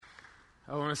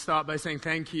I want to start by saying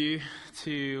thank you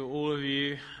to all of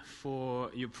you for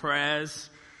your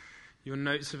prayers, your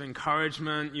notes of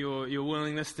encouragement, your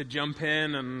willingness to jump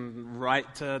in and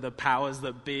write to the powers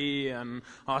that be and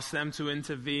ask them to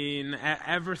intervene.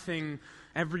 Everything,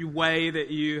 every way that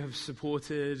you have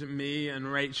supported me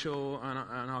and Rachel and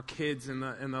our kids in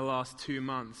the last 2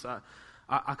 months.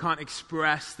 I can't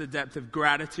express the depth of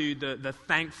gratitude, the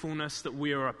thankfulness that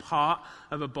we are a part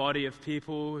of a body of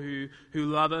people who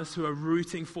love us, who are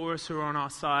rooting for us, who are on our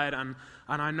side. And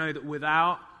I know that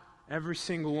without every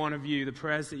single one of you, the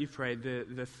prayers that you've prayed,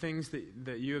 the things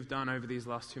that you have done over these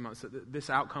last 2 months, that this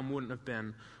outcome wouldn't have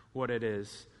been what it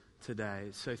is today.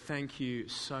 So thank you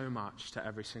so much to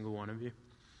every single one of you.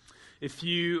 If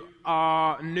you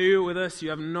are new with us, you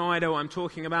have no idea what I'm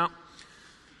talking about,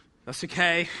 that's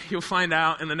okay. You'll find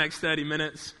out in the next 30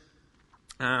 minutes.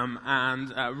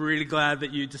 Really glad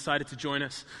that you decided to join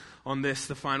us on this,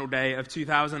 the final day of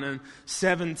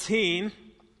 2017.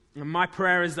 And my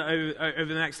prayer is that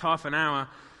over the next half an hour,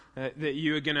 that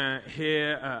you are going to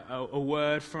hear a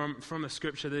word from the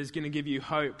Scripture that is going to give you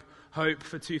hope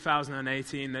for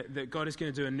 2018, that God is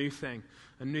going to do a new thing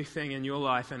in your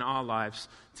life and our lives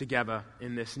together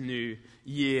in this new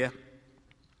year.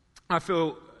 I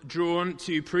feel drawn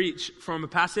to preach from a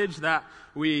passage that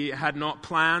we had not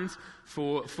planned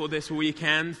for this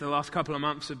weekend. The last couple of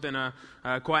months have been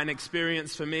quite an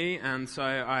experience for me, and so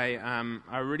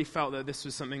I really felt that this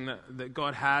was something that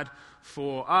God had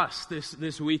for us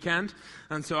this weekend.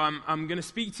 And so I'm going to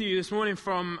speak to you this morning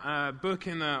from a book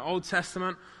in the Old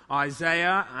Testament,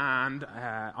 Isaiah. And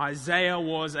Isaiah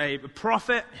was a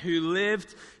prophet who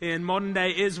lived in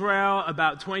modern-day Israel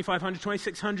about 2,500,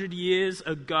 2,600 years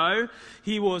ago.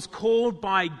 He was called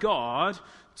by God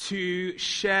to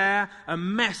share a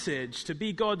message, to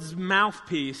be God's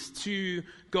mouthpiece to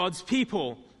God's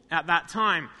people at that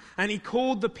time. And he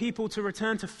called the people to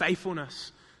return to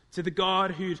faithfulness, to the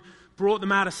God who'd brought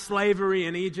them out of slavery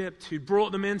in Egypt, who'd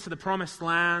brought them into the promised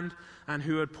land, and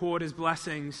who had poured his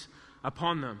blessings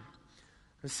upon them.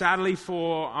 And sadly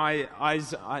for I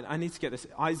need to get this,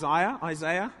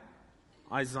 Isaiah,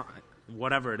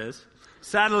 whatever it is.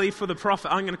 Sadly for the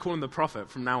prophet, I'm going to call him the prophet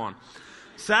from now on.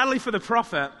 Sadly for the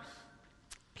prophet,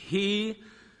 he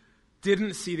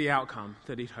didn't see the outcome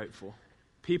that he'd hoped for.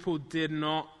 People did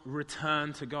not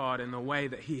return to God in the way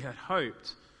that he had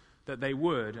hoped that they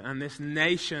would. And this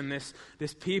nation, this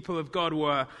people of God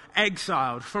were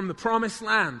exiled from the promised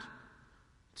land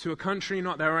to a country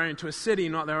not their own, to a city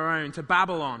not their own, to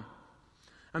Babylon.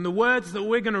 And the words that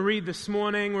we're going to read this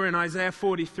morning, we're in Isaiah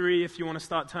 43 if you want to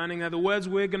start turning there. The words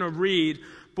we're going to read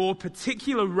bore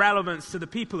particular relevance to the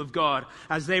people of God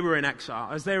as they were in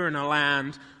exile, as they were in a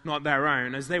land not their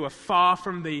own, as they were far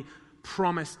from the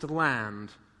promised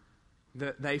land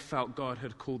that they felt God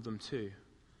had called them to.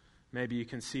 Maybe you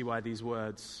can see why these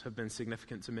words have been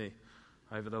significant to me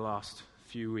over the last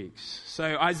few weeks.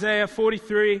 So Isaiah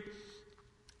 43,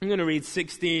 I'm going to read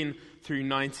 16 through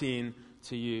 19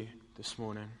 to you this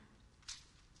morning.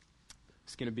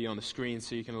 It's going to be on the screen,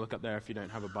 so you can look up there if you don't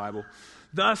have a Bible.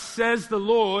 Thus says the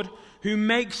Lord, who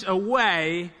makes a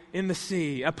way in the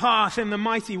sea, a path in the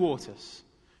mighty waters,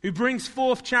 who brings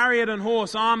forth chariot and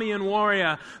horse, army and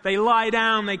warrior. They lie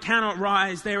down, they cannot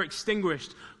rise, they are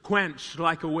extinguished, quenched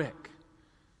like a wick.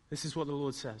 This is what the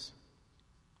Lord says.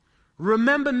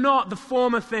 Remember not the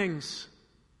former things,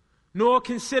 nor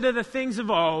consider the things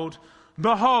of old.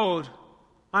 Behold,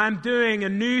 I am doing a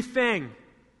new thing.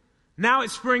 Now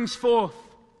it springs forth.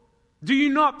 Do you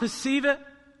not perceive it?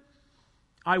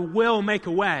 I will make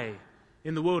a way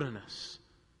in the wilderness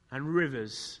and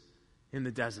rivers in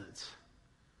the desert.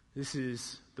 This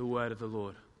is the word of the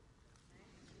Lord.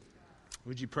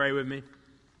 Would you pray with me?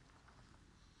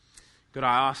 God,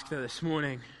 I ask that this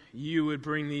morning you would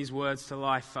bring these words to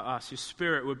life for us. Your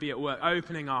Spirit would be at work,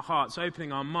 opening our hearts,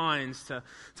 opening our minds to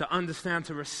understand,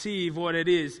 to receive what it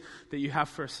is that you have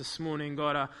for us this morning.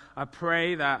 God, I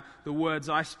pray that the words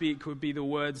I speak would be the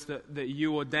words that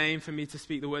you ordain for me to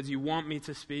speak, the words you want me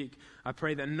to speak. I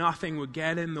pray that nothing would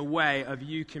get in the way of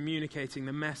you communicating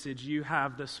the message you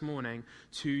have this morning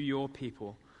to your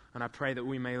people. And I pray that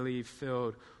we may leave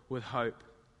filled with hope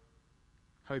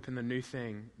in the new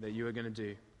thing that you are going to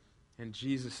do. In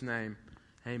Jesus' name,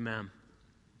 amen.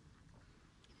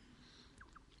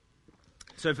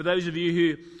 So for those of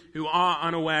you who are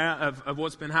unaware of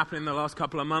what's been happening the last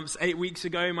couple of months, 8 weeks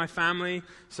ago, my family,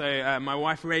 my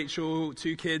wife Rachel,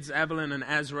 2 kids, Evelyn and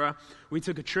Ezra, we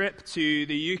took a trip to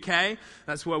the UK.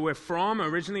 That's where we're from.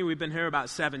 Originally, we've been here about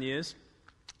 7 years.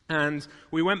 And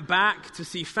we went back to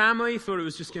see family, thought it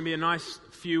was just going to be a nice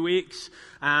few weeks.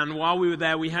 And while we were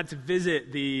there, we had to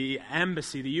visit the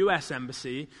embassy, the US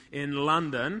embassy in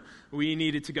London. We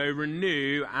needed to go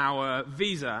renew our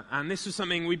visa. And this was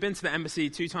something, we'd been to the embassy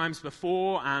 2 times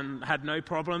before and had no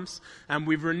problems. And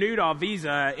we've renewed our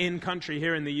visa in country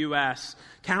here in the US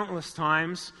countless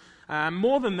times.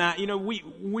 More than that,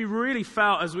 we really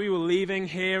felt as we were leaving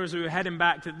here, as we were heading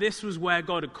back, that this was where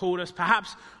God had called us,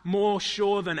 perhaps more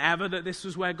sure than ever that this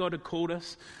was where God had called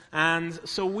us. And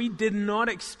so we did not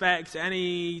expect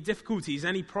any difficulties,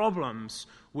 any problems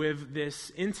with this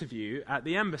interview at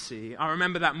the embassy. I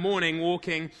remember that morning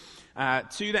walking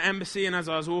to the embassy, and as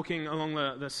I was walking along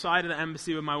the side of the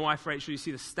embassy with my wife, Rachel, you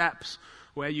see the steps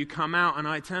where you come out, and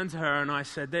I turned to her and I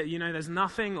said, there's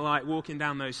nothing like walking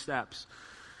down those steps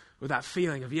with that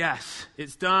feeling of, yes,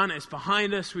 it's done, it's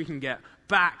behind us, we can get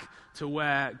back to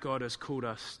where God has called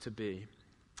us to be.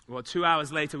 Well, 2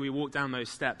 hours later, we walked down those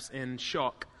steps in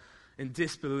shock, in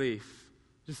disbelief,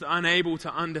 just unable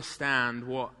to understand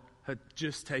what had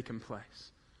just taken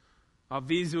place. Our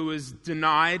visa was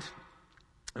denied,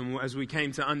 and as we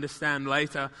came to understand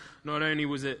later, not only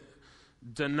was it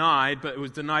denied, but it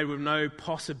was denied with no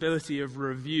possibility of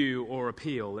review or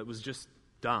appeal. It was just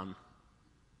done.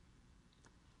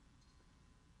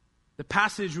 The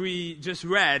passage we just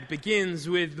read begins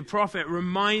with the prophet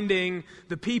reminding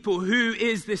the people who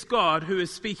is this God who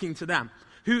is speaking to them,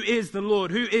 who is the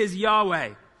Lord, who is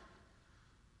Yahweh.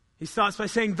 He starts by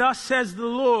saying, "Thus says the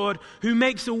Lord, who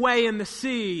makes a way in the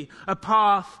sea, a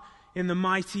path in the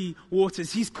mighty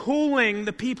waters." He's calling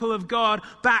the people of God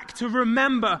back to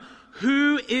remember,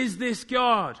 who is this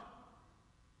God?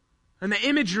 And the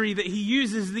imagery that he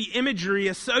uses, the imagery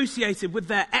associated with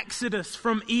their exodus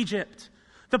from Egypt.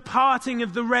 The parting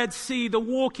of the Red Sea, the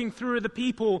walking through of the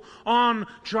people on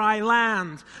dry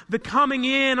land, the coming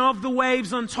in of the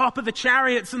waves on top of the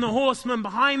chariots and the horsemen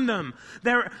behind them,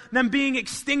 them being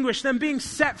extinguished, them being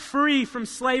set free from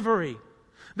slavery.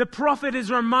 The prophet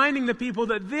is reminding the people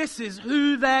that this is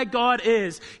who their God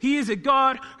is. He is a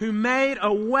God who made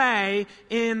a way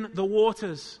in the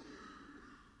waters.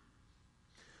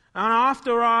 And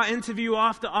after our interview,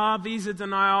 after our visa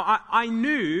denial, I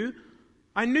knew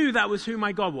that was who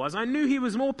my God was. I knew he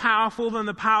was more powerful than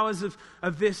the powers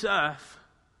of this earth.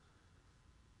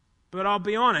 But I'll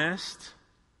be honest,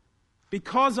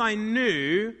 because I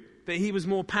knew that he was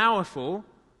more powerful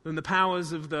than the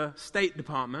powers of the State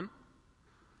Department,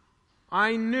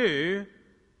 I knew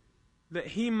that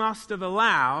he must have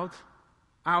allowed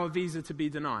our visa to be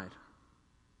denied.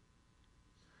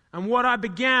 And what I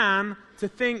began to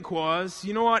think was,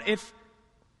 you know what, if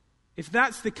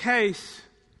that's the case,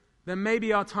 then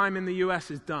maybe our time in the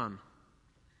US is done.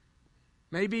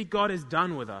 Maybe God is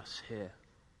done with us here.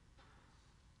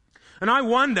 And I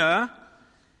wonder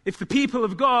if the people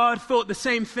of God thought the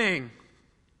same thing.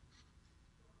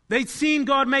 They'd seen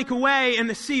God make a way in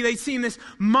the sea. They'd seen this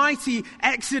mighty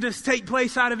exodus take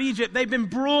place out of Egypt. They'd been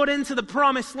brought into the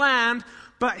promised land,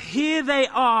 but here they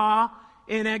are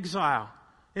in exile,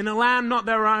 in a land not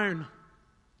their own.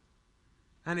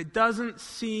 And it doesn't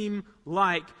seem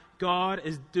like God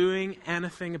is doing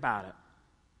anything about it.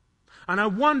 And I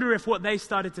wonder if what they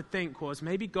started to think was,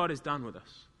 maybe God is done with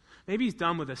us. Maybe he's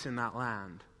done with us in that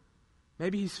land.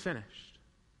 Maybe he's finished.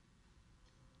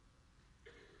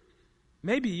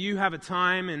 Maybe you have a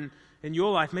time in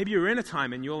your life, maybe you're in a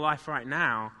time in your life right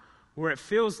now where it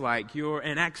feels like you're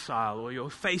in exile or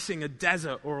you're facing a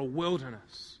desert or a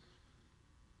wilderness.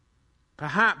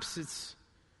 Perhaps it's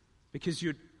because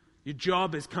your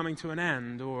job is coming to an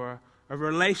end, or a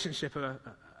relationship to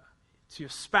your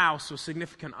spouse or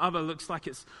significant other looks like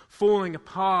it's falling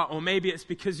apart, or maybe it's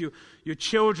because your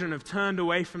children have turned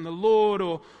away from the Lord,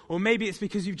 or maybe it's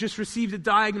because you've just received a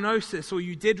diagnosis, or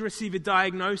you did receive a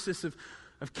diagnosis of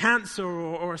cancer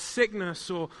or a sickness,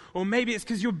 or maybe it's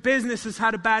because your business has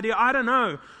had a bad year. I don't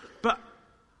know. But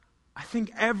I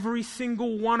think every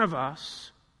single one of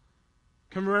us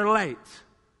can relate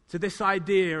to this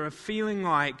idea of feeling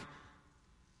like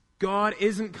God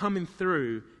isn't coming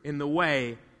through in the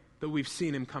way that we've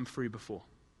seen him come through before.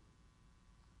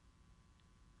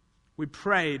 We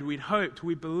prayed, we'd hoped,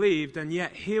 we believed, and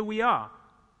yet here we are.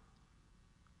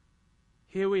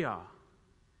 Here we are.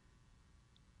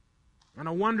 And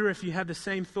I wonder if you had the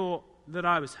same thought that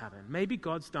I was having. Maybe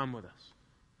God's done with us.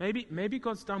 Maybe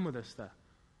God's done with us there.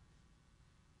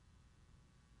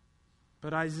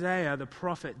 But Isaiah, the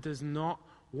prophet, does not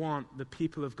want the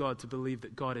people of God to believe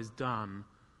that God is done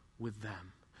with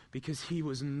them, because he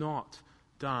was not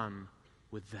done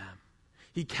with them.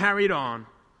 He carried on,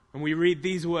 and we read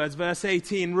these words, verse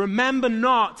 18, "Remember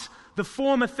not the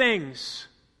former things,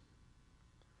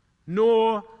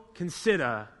 nor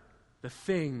consider the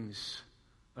things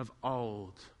of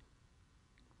old.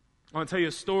 I want to tell you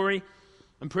a story.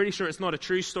 I'm pretty sure it's not a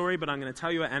true story, but I'm going to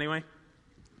tell you it anyway.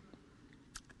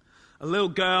 A little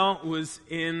girl was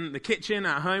in the kitchen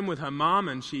at home with her mom,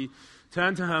 and she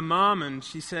turned to her mom and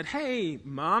she said, "Hey,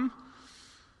 Mom,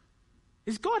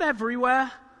 is God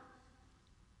everywhere?"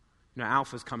 You know,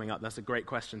 Alpha's coming up. That's a great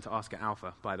question to ask at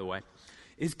Alpha, by the way.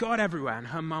 Is God everywhere? And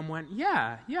her mom went,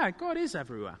 yeah, God is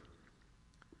everywhere.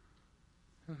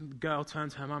 And the girl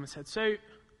turned to her mom and said, so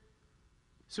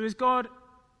is God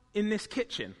in this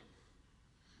kitchen?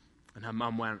 And her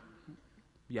mum went,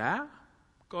 yeah,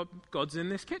 God's in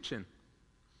this kitchen.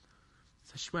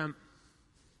 So she went,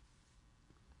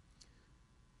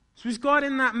 so is God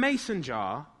in that mason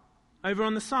jar over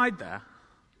on the side there?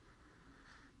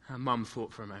 Her mum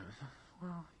thought for a moment,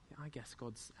 well, I guess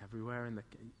God's everywhere in the...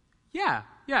 Yeah,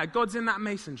 God's in that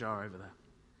mason jar over there.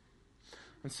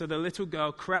 And so the little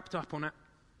girl crept up on it,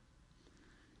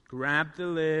 grabbed the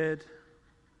lid,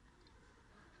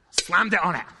 slammed it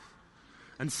on it,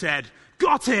 and said,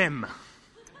 "Got him!"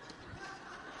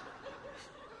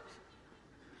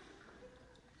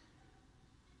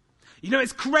 You know,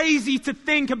 it's crazy to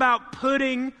think about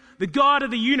putting the God of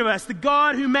the universe, the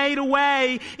God who made a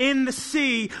way in the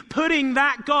sea, putting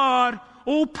that God,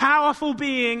 all-powerful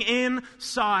being,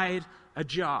 inside a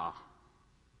jar.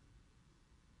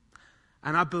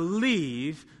 And I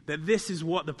believe that this is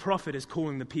what the prophet is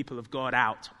calling the people of God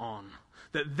out on.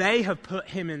 That they have put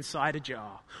him inside a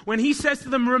jar. When he says to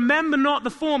them, remember not the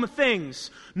former things,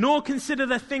 nor consider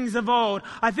the things of old.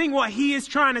 I think what he is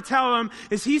trying to tell them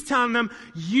is he's telling them,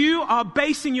 you are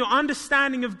basing your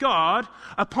understanding of God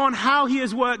upon how he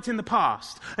has worked in the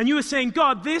past. And you are saying,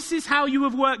 God, this is how you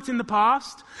have worked in the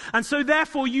past, and so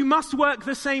therefore you must work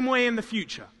the same way in the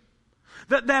future.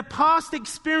 That their past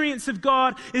experience of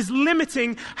God is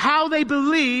limiting how they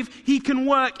believe he can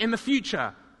work in the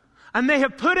future. And they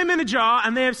have put him in a jar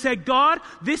and they have said, God,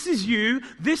 this is you,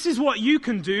 this is what you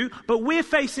can do, but we're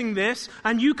facing this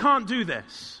and you can't do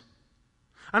this.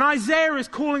 And Isaiah is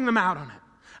calling them out on it.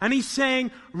 And he's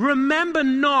saying, remember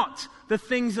not the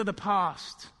things of the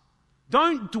past.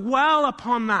 Don't dwell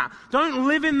upon that. Don't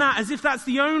live in that as if that's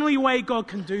the only way God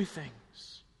can do things.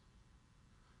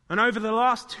 And over the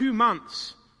last 2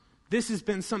 months, this has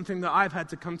been something that I've had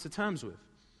to come to terms with.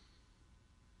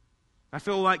 I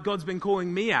feel like God's been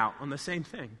calling me out on the same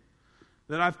thing.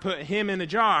 That I've put him in a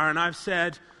jar and I've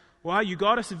said, well, you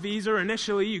got us a visa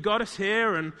initially, you got us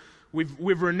here, and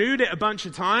we've renewed it a bunch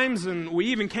of times, and we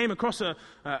even came across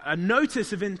a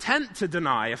notice of intent to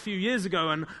deny a few years ago,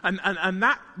 and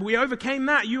that we overcame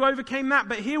that, you overcame that,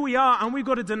 but here we are and we've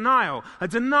got a denial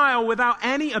without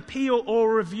any appeal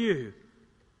or review.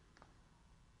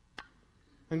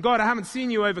 And God, I haven't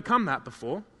seen you overcome that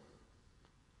before.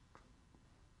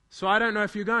 So I don't know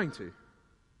if you're going to.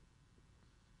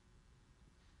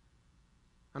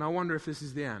 And I wonder if this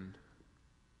is the end.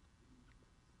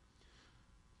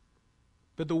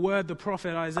 But the word the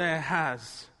prophet Isaiah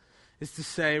has is to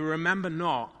say, remember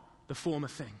not the former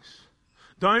things.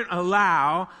 Don't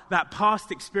allow that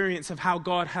past experience of how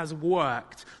God has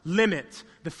worked limit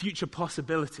the future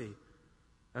possibility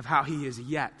of how he is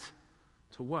yet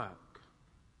to work.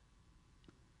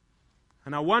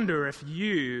 And I wonder if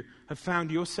you have found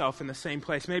yourself in the same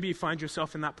place. Maybe you find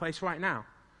yourself in that place right now,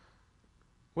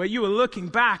 where you are looking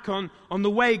back on the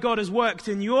way God has worked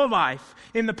in your life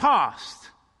in the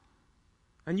past,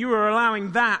 and you are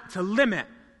allowing that to limit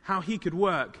how he could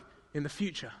work in the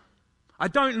future. I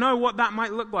don't know what that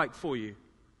might look like for you.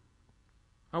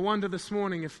 I wonder this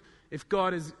morning if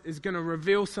God is going to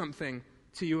reveal something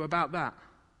to you about that.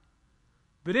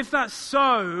 But if that's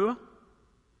so,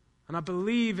 and I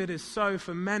believe it is so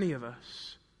for many of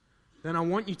us, then I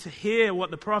want you to hear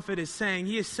what the prophet is saying.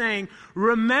 He is saying,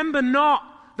 remember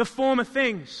not the former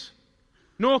things,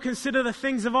 nor consider the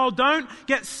things of old. Don't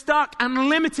get stuck and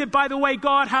limited by the way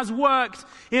God has worked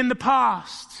in the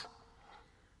past.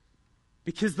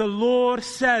 Because the Lord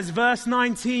says, verse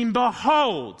 19,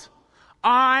 behold,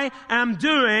 I am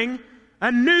doing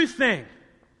a new thing.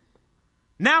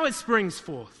 Now it springs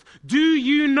forth. Do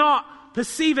you not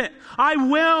perceive it? I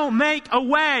will make a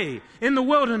way in the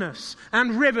wilderness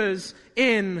and rivers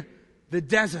in the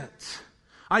desert.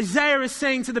 Isaiah is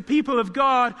saying to the people of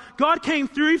God, God came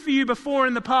through for you before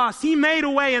in the past. He made a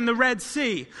way in the Red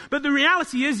Sea. But the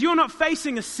reality is you're not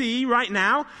facing a sea right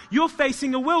now. You're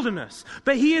facing a wilderness.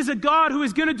 But he is a God who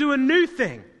is going to do a new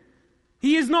thing.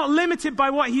 He is not limited by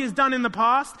what he has done in the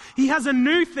past. He has a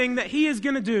new thing that he is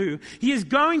going to do. He is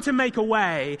going to make a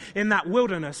way in that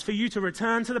wilderness for you to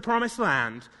return to the promised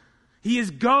land. He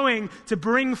is going to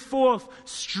bring forth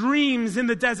streams in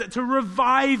the desert to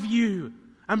revive you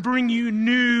and bring you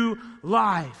new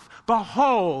life.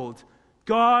 Behold,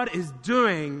 God is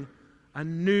doing a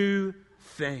new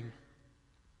thing.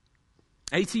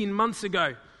 18 months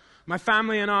ago, my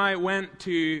family and I went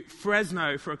to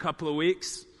Fresno for a couple of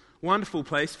weeks. Wonderful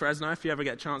place, Fresno, if you ever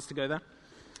get a chance to go there.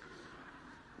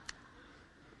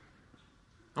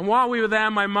 And while we were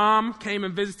there, my mom came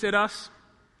and visited us,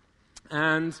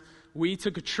 and we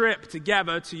took a trip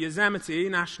together to Yosemite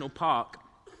National Park.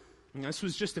 And this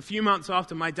was just a few months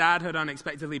after my dad had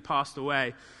unexpectedly passed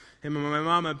away. Him and my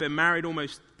mom had been married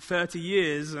almost 30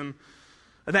 years, and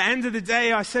at the end of the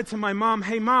day, I said to my mom,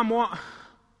 "Hey, Mom,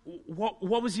 what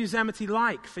was Yosemite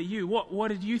like for you? What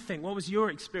did you think? What was your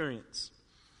experience?"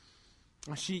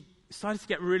 And she started to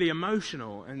get really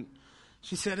emotional, and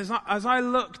she said, as I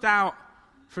looked out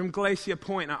from Glacier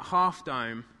Point at Half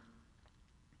Dome,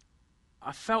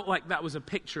 I felt like that was a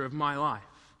picture of my life.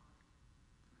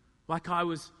 Like I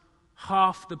was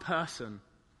half the person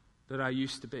that I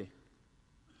used to be.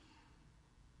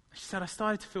 She said, I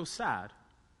started to feel sad.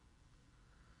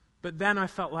 But then I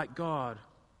felt like God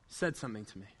said something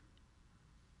to me.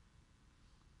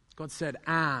 God said,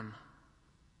 "Anne,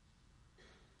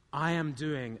 I am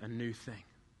doing a new thing.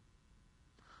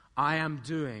 I am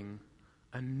doing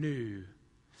a new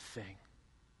thing."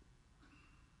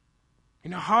 You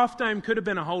know, Half Dome could have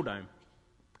been a whole dome.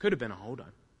 Could have been a whole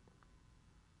dome.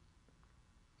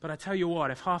 But I tell you what,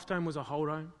 if Half Dome was a whole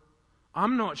dome,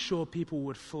 I'm not sure people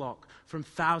would flock from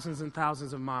thousands and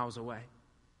thousands of miles away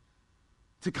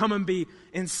to come and be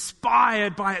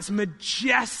inspired by its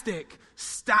majestic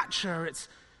stature,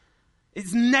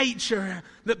 its nature,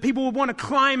 that people would want to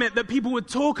climb it, that people would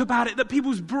talk about it, that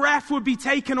people's breath would be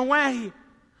taken away.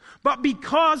 But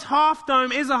because Half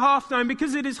Dome is a half dome,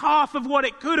 because it is half of what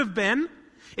it could have been,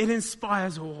 it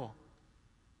inspires awe.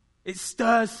 It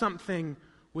stirs something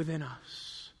within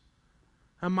us.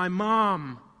 And my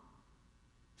mom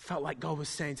felt like God was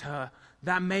saying to her,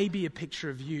 that may be a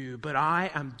picture of you, but I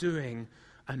am doing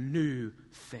a new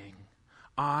thing.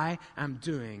 I am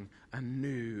doing a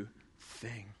new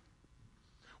thing.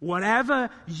 Whatever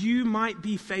you might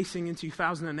be facing in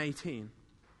 2018,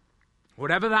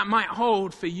 whatever that might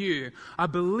hold for you, I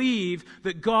believe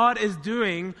that God is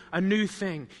doing a new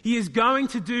thing. He is going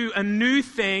to do a new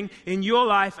thing in your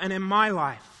life and in my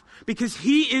life, because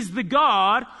He is the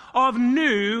God of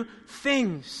new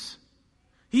things.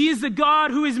 He is the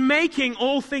God who is making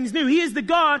all things new. He is the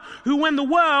God who, when the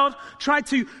world tried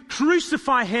to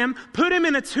crucify Him, put Him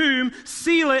in a tomb,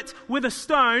 seal it with a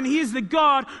stone, He is the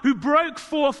God who broke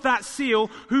forth that seal,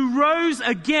 who rose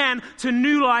again to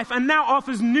new life and now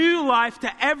offers new life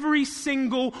to every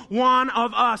single one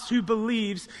of us who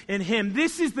believes in Him.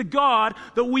 This is the God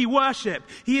that we worship.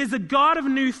 He is the God of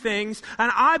new things, and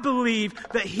I believe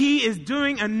that He is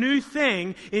doing a new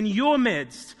thing in your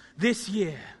midst this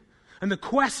year. And the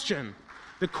question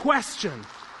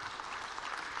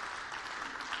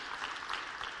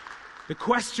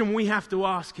we have to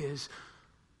ask is,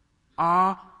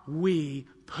 are we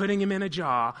putting Him in a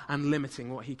jar and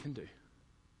limiting what He can do?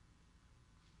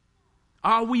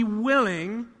 Are we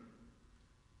willing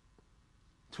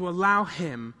to allow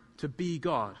Him to be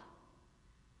God?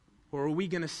 Or are we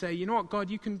going to say, you know what, God,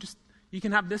 you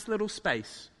can have this little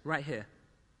space right here.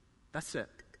 That's it.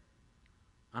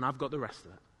 And I've got the rest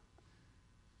of it.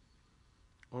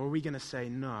 Or are we going to say,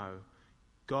 no,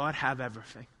 God, have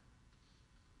everything.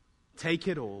 Take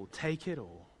it all, take it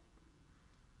all.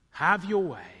 Have your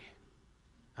way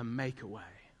and make a way.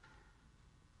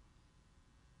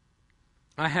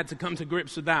 I had to come to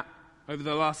grips with that over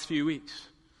the last few weeks.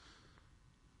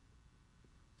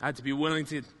 I had to be willing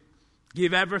to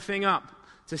give everything up,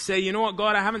 to say, you know what,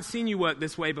 God, I haven't seen you work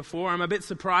this way before. I'm a bit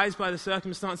surprised by the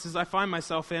circumstances I find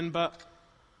myself in, but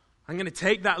I'm going to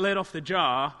take that lid off the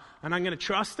jar, and I'm going to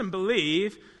trust and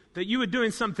believe that you are doing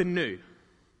something new.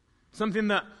 Something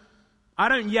that I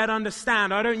don't yet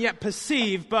understand, I don't yet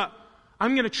perceive, but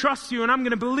I'm going to trust you and I'm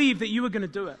going to believe that you are going to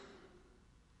do it.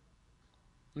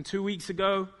 And 2 weeks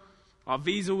ago, our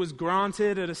visa was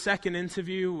granted at a second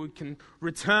interview. We can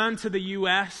return to the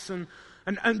U.S. And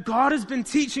God has been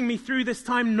teaching me through this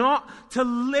time not to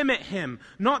limit Him,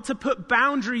 not to put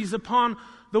boundaries upon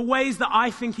the ways that I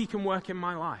think He can work in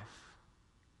my life.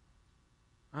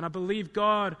 And I believe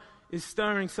God is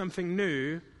stirring something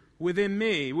new within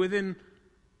me, within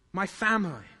my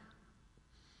family.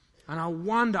 And I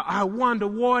wonder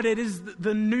what it is,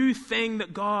 the new thing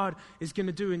that God is going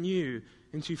to do in you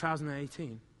in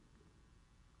 2018.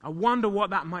 I wonder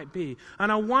what that might be.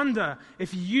 And I wonder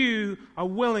if you are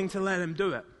willing to let Him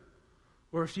do it,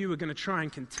 or if you are going to try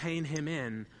and contain Him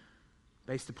in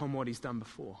based upon what he's done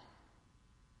before?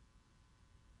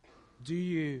 Do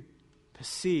you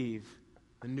perceive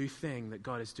the new thing that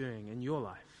God is doing in your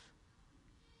life?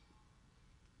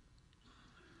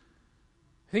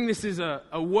 I think this is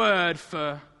a word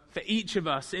for each of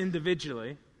us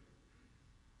individually.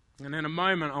 And in a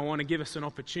moment, I want to give us an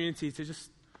opportunity to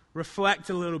just reflect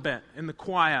a little bit in the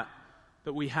quiet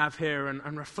that we have here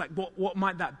and reflect what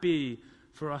might that be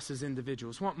for us as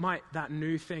individuals? What might that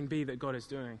new thing be that God is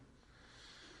doing?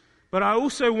 But I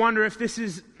also wonder if this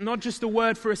is not just a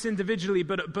word for us individually,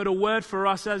 but a word for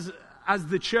us as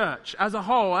the church, as a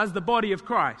whole, as the body of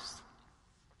Christ.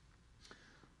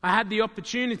 I had the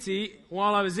opportunity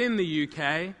while I was in the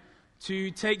UK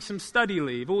to take some study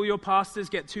leave. All your pastors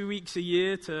get 2 weeks a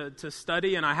year to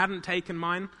study, and I hadn't taken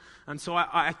mine. And so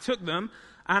I took them,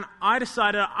 and I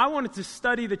decided I wanted to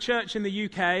study the church in the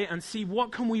UK and see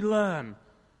what can we learn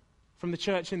from the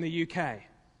church in the UK.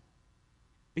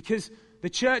 Because the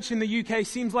church in the UK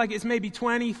seems like it's maybe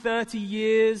 20, 30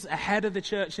 years ahead of the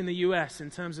church in the US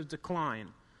in terms of decline.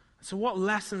 So what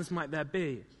lessons might there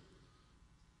be?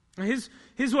 Here's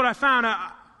what I found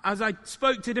as I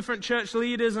spoke to different church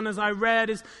leaders and as I read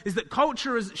is that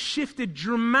culture has shifted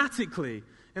dramatically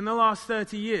in the last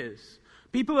 30 years.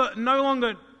 People are no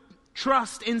longer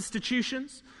trust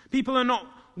institutions. People are not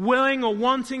willing or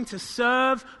wanting to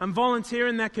serve and volunteer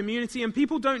in their community. And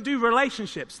people don't do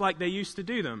relationships like they used to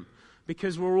do them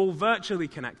because we're all virtually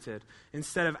connected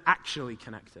instead of actually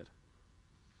connected.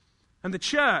 And the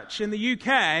church in the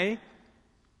UK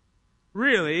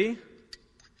really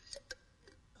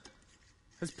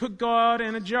has put God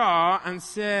in a jar and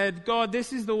said, God,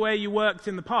 this is the way you worked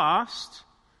in the past,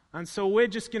 and so we're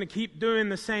just going to keep doing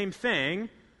the same thing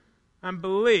and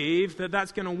believe that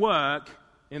that's going to work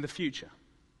in the future.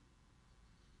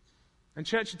 And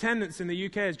church attendance in the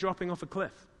UK is dropping off a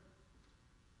cliff.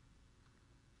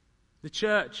 The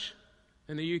church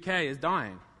in the UK is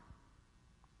dying.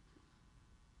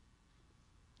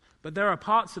 But there are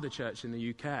parts of the church in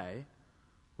the UK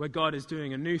where God is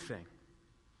doing a new thing,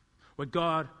 where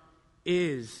God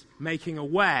is making a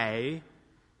way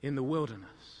in the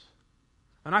wilderness.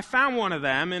 And I found one of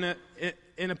them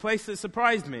in a place that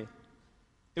surprised me.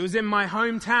 It was in my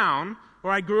hometown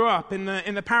where I grew up, in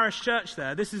the parish church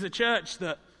there. This is a church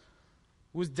that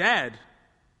was dead,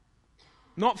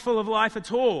 not full of life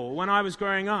at all when I was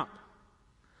growing up.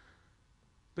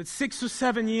 But 6 or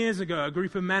 7 years ago, a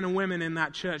group of men and women in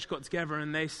that church got together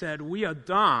and they said, we are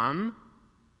done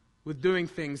with doing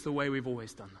things the way we've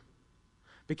always done them.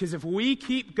 Because if we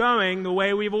keep going the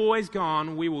way we've always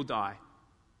gone, we will die.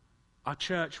 Our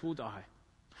church will die.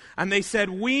 And they said,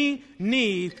 we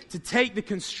need to take the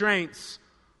constraints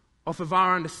off of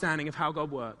our understanding of how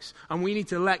God works. And we need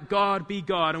to let God be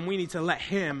God, and we need to let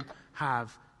Him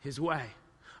have His way.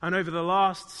 And over the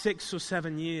last 6 or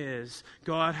 7 years,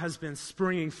 God has been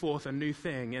springing forth a new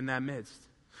thing in their midst.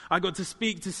 I got to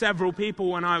speak to several people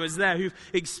when I was there who've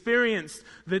experienced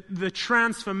the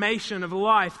transformation of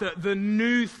life, the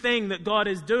new thing that God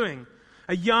is doing.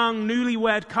 A young,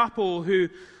 newlywed couple who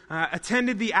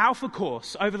attended the Alpha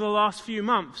course over the last few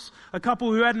months. A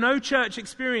couple who had no church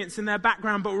experience in their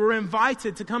background but were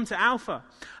invited to come to Alpha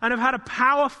and have had a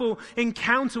powerful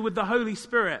encounter with the Holy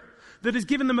Spirit that has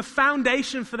given them a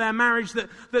foundation for their marriage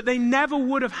that they never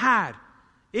would have had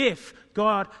if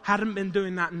God hadn't been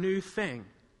doing that new thing.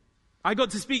 I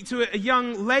got to speak to a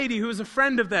young lady who was a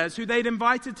friend of theirs who they'd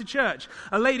invited to church.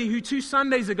 A lady who 2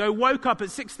 Sundays ago woke up at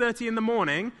 6:30 in the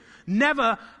morning,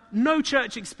 no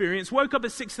church experience, woke up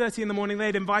at 6:30 in the morning,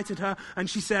 they'd invited her, and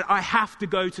she said, I have to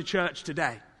go to church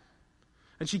today.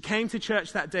 And she came to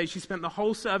church that day. She spent the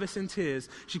whole service in tears.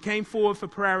 She came forward for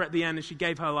prayer at the end, and she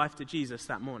gave her life to Jesus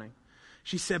that morning.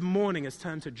 She said, morning has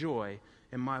turned to joy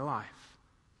in my life.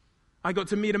 I got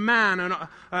to meet a man,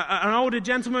 an older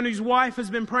gentleman whose wife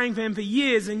has been praying for him for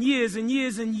years and years and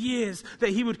years and years that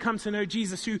he would come to know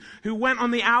Jesus, who went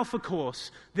on the Alpha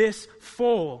course this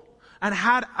fall and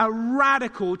had a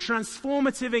radical,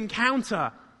 transformative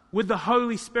encounter with the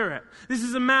Holy Spirit. This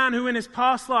is a man who in his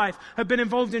past life had been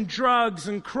involved in drugs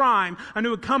and crime and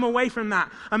who had come away from that.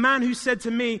 A man who said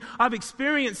to me, I've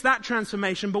experienced that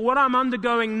transformation, but what I'm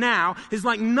undergoing now is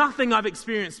like nothing I've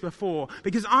experienced before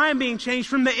because I am being changed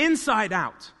from the inside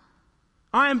out.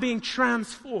 I am being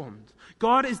transformed.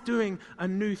 God is doing a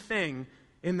new thing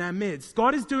in their midst.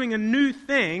 God is doing a new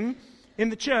thing in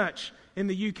the church in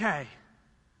the UK.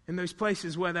 In those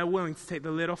places where they're willing to take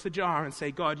the lid off the jar and say,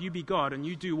 God, you be God and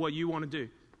you do what you want to do.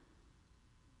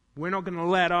 We're not going to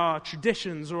let our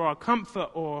traditions or our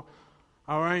comfort or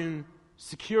our own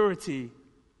security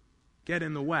get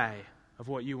in the way of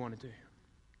what you want to do.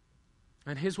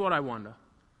 And here's what I wonder.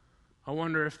 I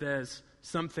wonder if there's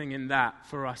something in that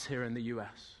for us here in the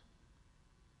U.S.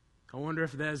 I wonder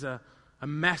if there's a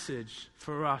message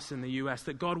for us in the U.S.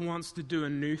 that God wants to do a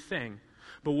new thing,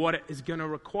 but what it is going to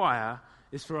require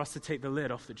is for us to take the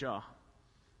lid off the jar.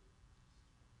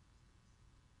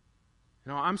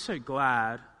 You know, I'm so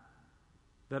glad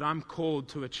that I'm called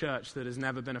to a church that has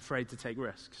never been afraid to take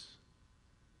risks.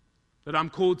 That I'm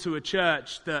called to a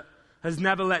church that has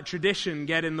never let tradition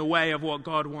get in the way of what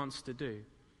God wants to do.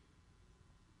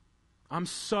 I'm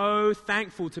so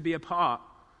thankful to be a part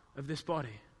of this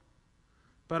body.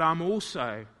 But I'm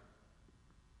also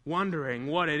wondering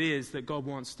what it is that God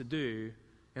wants to do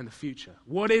in the future.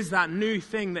 What is that new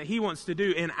thing that He wants to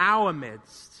do in our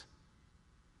midst?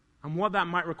 And what that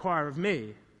might require of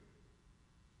me.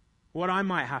 What I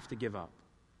might have to give up.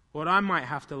 What I might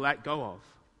have to let go of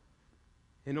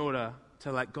in order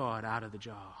to let God out of the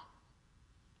jar.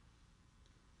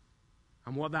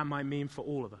 And what that might mean for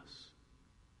all of us.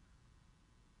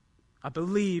 I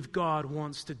believe God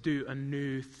wants to do a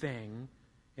new thing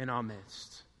in our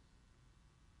midst.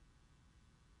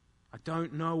 I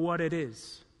don't know what it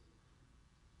is,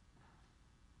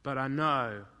 but I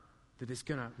know that it's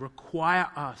going to require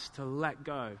us to let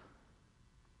go,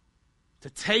 to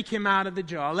take Him out of the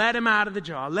jar, let Him out of the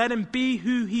jar, let Him be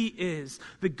who He is,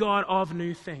 the God of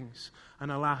new things,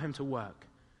 and allow Him to work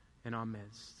in our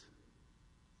midst.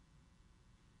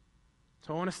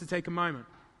 So I want us to take a moment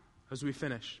as we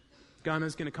finish.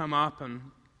 Gunner's going to come up and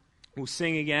we'll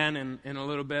sing again in a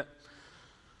little bit.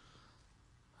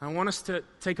 I want us to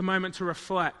take a moment to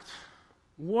reflect.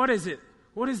 What is it?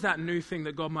 What is that new thing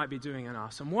that God might be doing in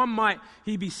us? And what might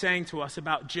He be saying to us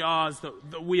about jars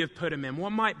that we have put Him in? What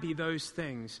might be those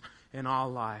things in our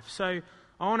life? So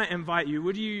I want to invite you,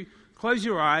 would you close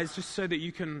your eyes just so that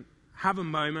you can have a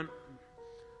moment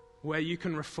where you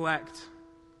can reflect.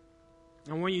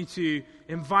 I want you to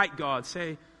invite God.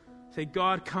 Say,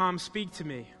 God, come, speak to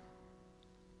me.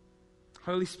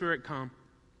 Holy Spirit, come.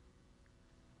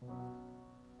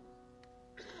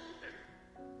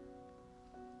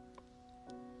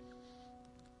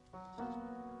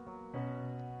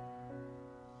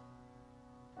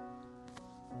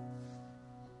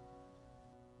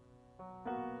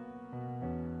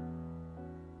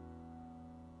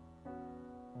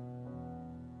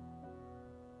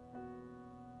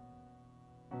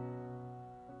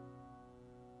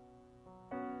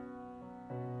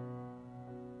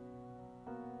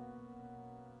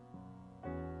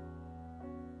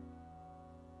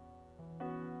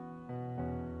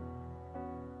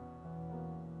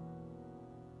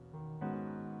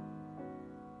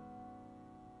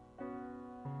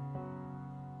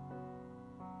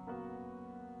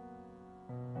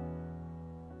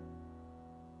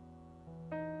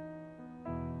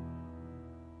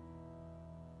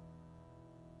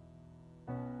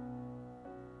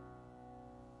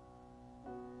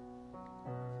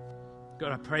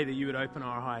 God, I pray that you would open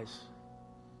our eyes.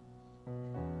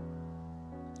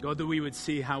 God, that we would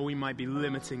see how we might be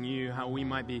limiting you, how we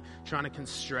might be trying to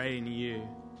constrain you.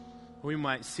 We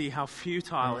might see how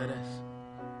futile it is.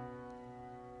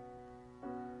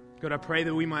 God, I pray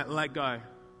that we might let go,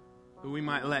 that we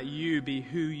might let you be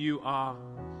who you are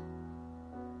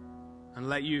and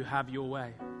let you have your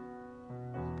way.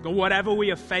 God, whatever we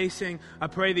are facing, I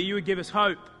pray that you would give us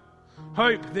hope.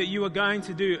 Hope that you are going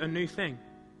to do a new thing.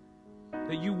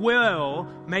 That you will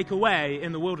make a way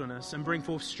in the wilderness and bring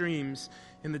forth streams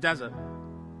in the desert,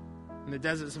 in the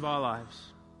deserts of our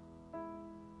lives.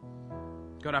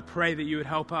 God, I pray that you would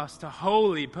help us to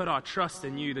wholly put our trust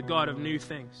in you, the God of new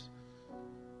things,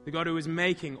 the God who is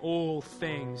making all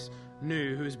things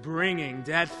new, who is bringing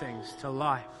dead things to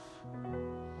life.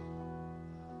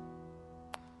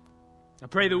 I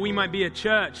pray that we might be a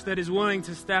church that is willing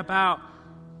to step out,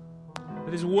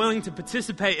 that is willing to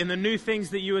participate in the new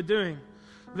things that you are doing.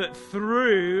 That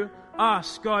through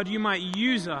us, God, you might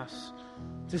use us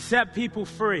to set people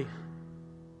free.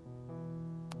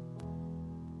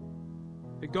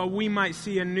 That, God, we might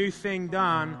see a new thing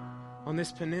done on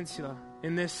this peninsula,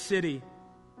 in this city.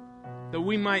 That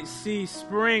we might see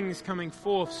springs coming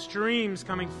forth, streams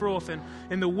coming forth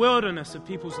in the wilderness of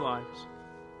people's lives.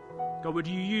 God, would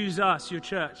you use us, your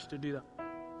church, to do that?